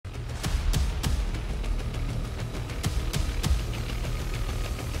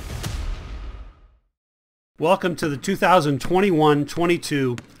Welcome to the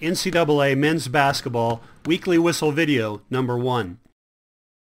 2021-22 NCAA Men's Basketball Weekly Whistle Video number 1.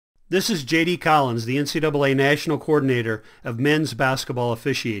 This is J.D. Collins, the NCAA National Coordinator of Men's Basketball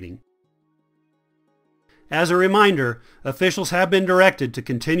Officiating. As a reminder, officials have been directed to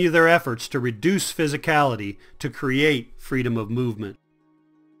continue their efforts to reduce physicality to create freedom of movement.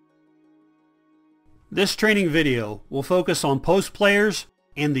 This training video will focus on post players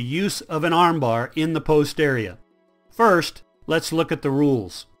and the use of an armbar in the post area. First, let's look at the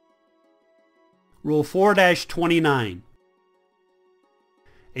rules. Rule 4-29.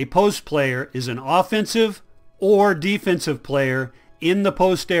 A post player is an offensive or defensive player in the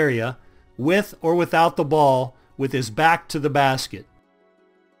post area with or without the ball with his back to the basket.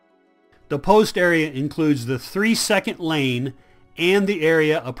 The post area includes the 3-second lane and the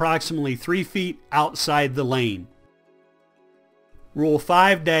area approximately 3 feet outside the lane. Rule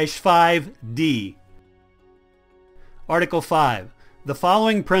 5-5D. Article 5. The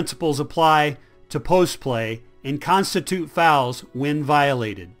following principles apply to post play and constitute fouls when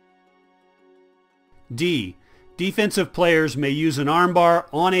violated. D. Defensive players may use an armbar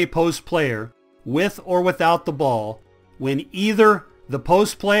on a post player with or without the ball when either the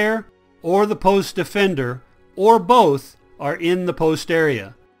post player or the post defender or both are in the post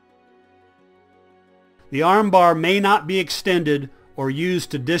area. The armbar may not be extended or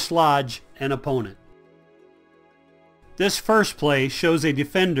used to dislodge an opponent. This first play shows a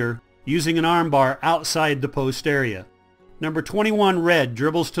defender using an armbar outside the post area. Number 21 Red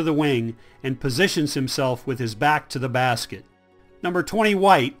dribbles to the wing and positions himself with his back to the basket. Number 20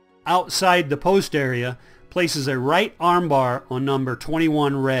 White, outside the post area, places a right armbar on number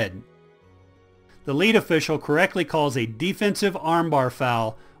 21 Red. The lead official correctly calls a defensive armbar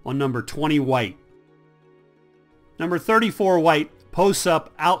foul on number 20 White. Number 34 White posts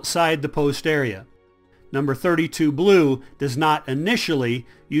up outside the post area. Number 32 Blue does not initially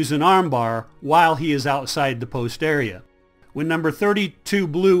use an armbar while he is outside the post area. When number 32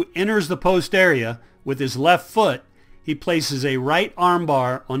 Blue enters the post area with his left foot, he places a right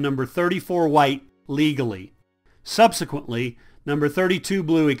armbar on number 34 White legally. Subsequently, number 32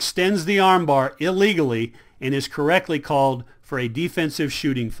 Blue extends the armbar illegally and is correctly called for a defensive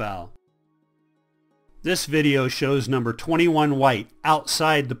shooting foul. This video shows number 21 White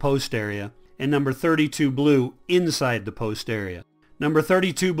outside the post area and number 32 Blue inside the post area. Number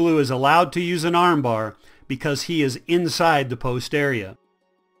 32 Blue is allowed to use an armbar because he is inside the post area.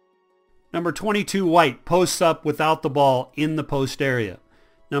 Number 22 White posts up without the ball in the post area.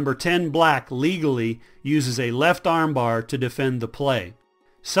 Number 10 Black legally uses a left armbar to defend the play.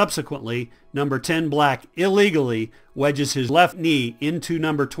 Subsequently, number 10 Black illegally wedges his left knee into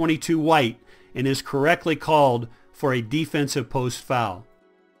number 22 White and is correctly called for a defensive post foul.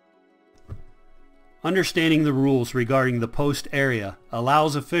 Understanding the rules regarding the post area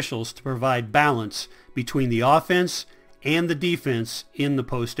allows officials to provide balance between the offense and the defense in the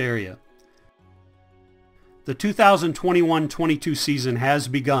post area. The 2021-22 season has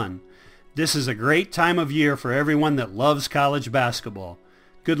begun. This is a great time of year for everyone that loves college basketball.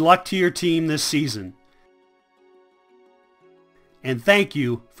 Good luck to your team this season. And thank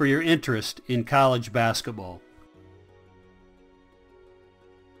you for your interest in college basketball.